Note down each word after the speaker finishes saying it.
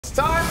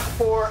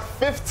for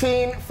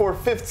 15 for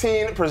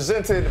 15,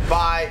 presented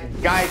by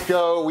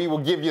Geico. We will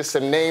give you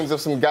some names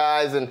of some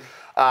guys and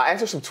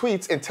answer some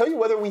tweets and tell you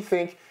whether we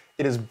think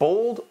it is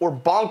bold or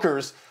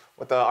bonkers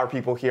what our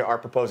people here are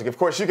proposing. Of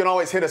course, you can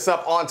always hit us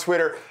up on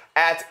Twitter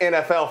at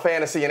NFL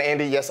Fantasy. And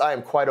Andy, yes, I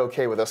am quite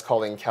okay with us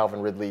calling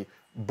Calvin Ridley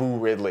Boo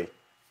Ridley.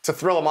 To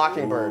thrill a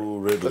mockingbird. Ooh,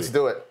 Ridley. Let's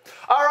do it.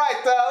 All right,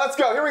 let's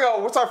go. Here we go.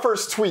 What's our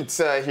first tweet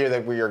here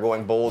that we are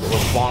going bold or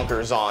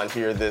bonkers on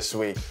here this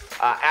week?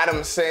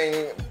 Adam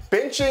saying,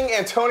 benching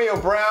Antonio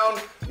Brown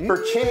for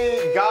Kenny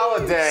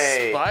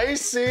Golladay.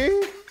 Spicy.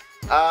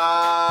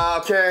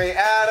 Okay,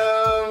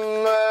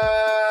 Adam.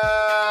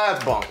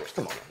 That's bonkers.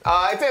 Come on.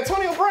 It's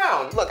Antonio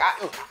Brown. Look,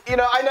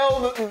 I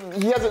know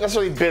he hasn't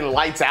necessarily been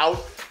lights out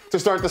to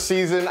start the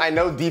season. I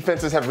know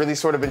defenses have really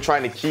sort of been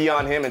trying to key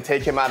on him and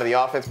take him out of the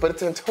offense, but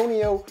it's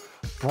Antonio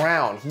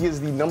Brown. He is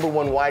the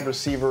 #1 wide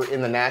receiver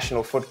in the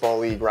National Football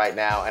League right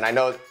now. And I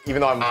know,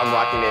 even though I'm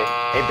rocking a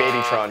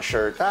Babytron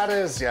shirt.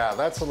 That's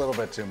a little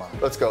bit too much.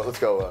 Let's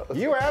go.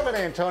 You have an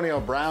Antonio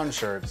Brown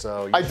shirt,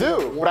 so I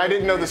do, but I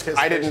didn't know this.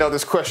 I didn't know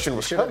this question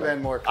was coming. Should have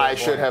been more. I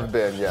should have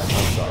been. Yes,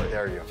 I'm sorry.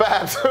 There you.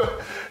 Fabs.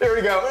 Here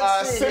we go.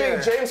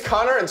 Sitting James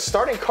Conner and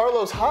starting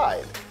Carlos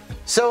Hyde.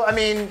 So I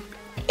mean,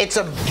 it's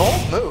a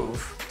bold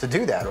move to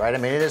do that, right? I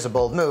mean, it is a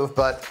bold move,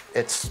 but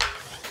it's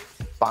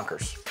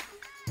bonkers.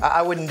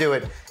 I wouldn't do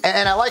it.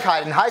 And I like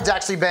Hyde, and Hyde's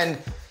actually been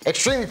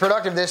extremely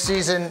productive this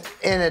season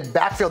in a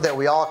backfield that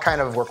we all kind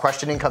of were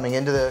questioning coming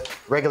into the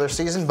regular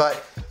season,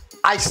 but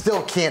I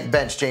still can't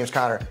bench James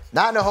Conner.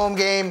 Not in a home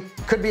game,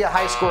 could be a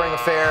high-scoring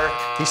affair.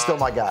 He's still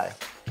my guy.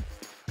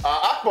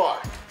 Akbar,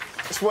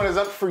 this one is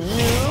up for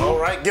you. All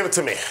right, give it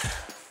to me.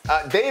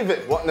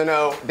 David wanting to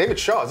know, David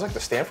Shaw, is like the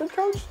Stanford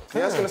coach? He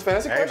asking us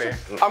fantasy question?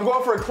 I'm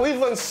going for a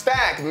Cleveland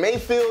stack,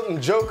 Mayfield,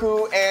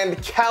 Njoku,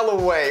 and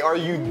Callaway. Are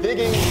you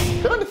digging?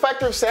 They're not the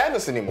factor of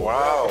sadness anymore.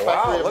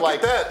 Wow, look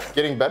at that.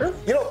 Getting better?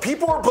 You know,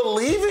 people are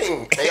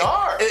believing. They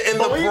are. in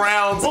the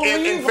Browns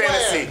in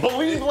fantasy.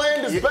 Believe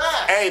land is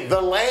back. Hey,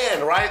 the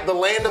land, right? The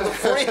land of the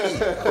free,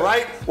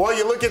 right? Well,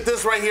 you look at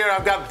this right here.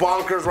 I've got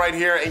bonkers right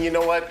here, and you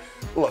know what?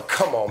 Look,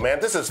 come on, man.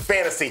 This is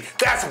fantasy.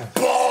 That's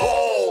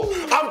bold.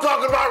 I'm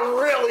talking about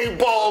really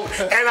bold,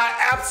 and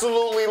I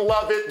absolutely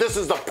love it. This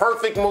is the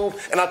perfect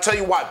move, and I'll tell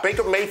you why.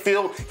 Baker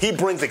Mayfield, he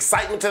brings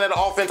excitement to that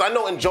offense. I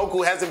know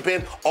Njoku hasn't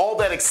been all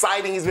that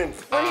exciting. He's been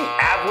pretty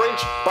average,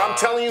 but I'm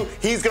telling you,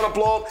 he's going to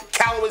blow up.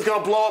 Callaway's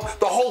going to blow up.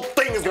 The whole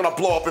thing is going to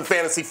blow up in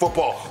fantasy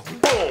football.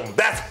 Boom.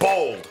 That's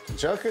bold.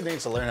 Njoku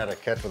needs to learn how to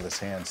catch with his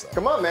hands, though.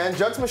 Come on, man.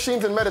 Jugs,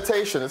 machines, and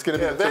meditation. It's going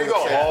to be there you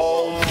go.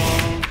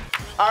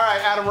 All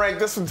right, Adam Rank,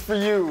 this one's for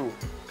you.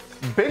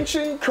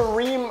 Benching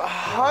Kareem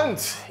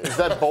Hunt. Is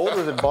that bold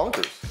or is it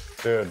bonkers?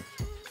 Dude,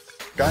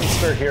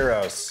 Gunster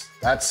Heroes.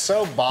 That's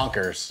so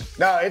bonkers.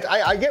 No,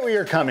 I get where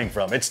you're coming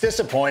from. It's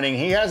disappointing.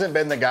 He hasn't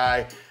been the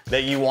guy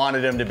that you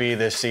wanted him to be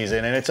this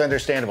season, and it's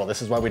understandable.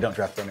 This is why we don't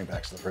draft running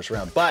backs in the first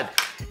round. But,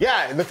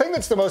 yeah, the thing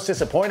that's the most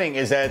disappointing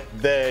is that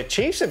the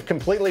Chiefs have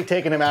completely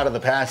taken him out of the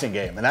passing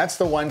game, and that's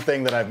the one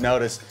thing that I've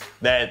noticed,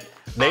 that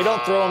they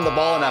don't throw him the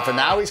ball enough, and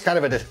now he's kind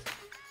of a...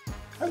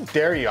 How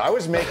dare you? I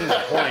was making a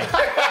point.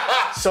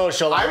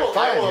 Social. I will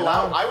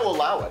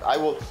allow it.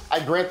 I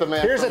grant the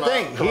man. Here's the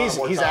thing.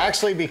 He's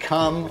actually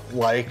become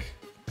like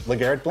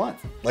LeGarrette Blount.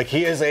 Like,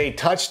 he is a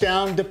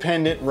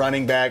touchdown-dependent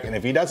running back, and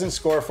if he doesn't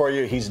score for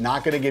you, he's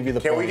not going to give you the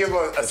points. Can we give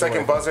him a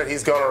second buzzer?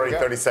 He's gone already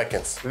 30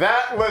 seconds.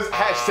 That was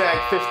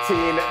hashtag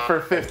 15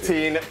 for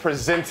 15,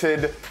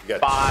 presented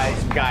by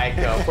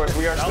Geico. Of course,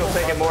 we are still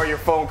taking more of your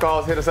phone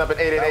calls. Hit us up at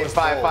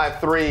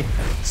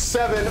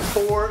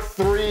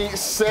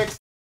 888-553-7436.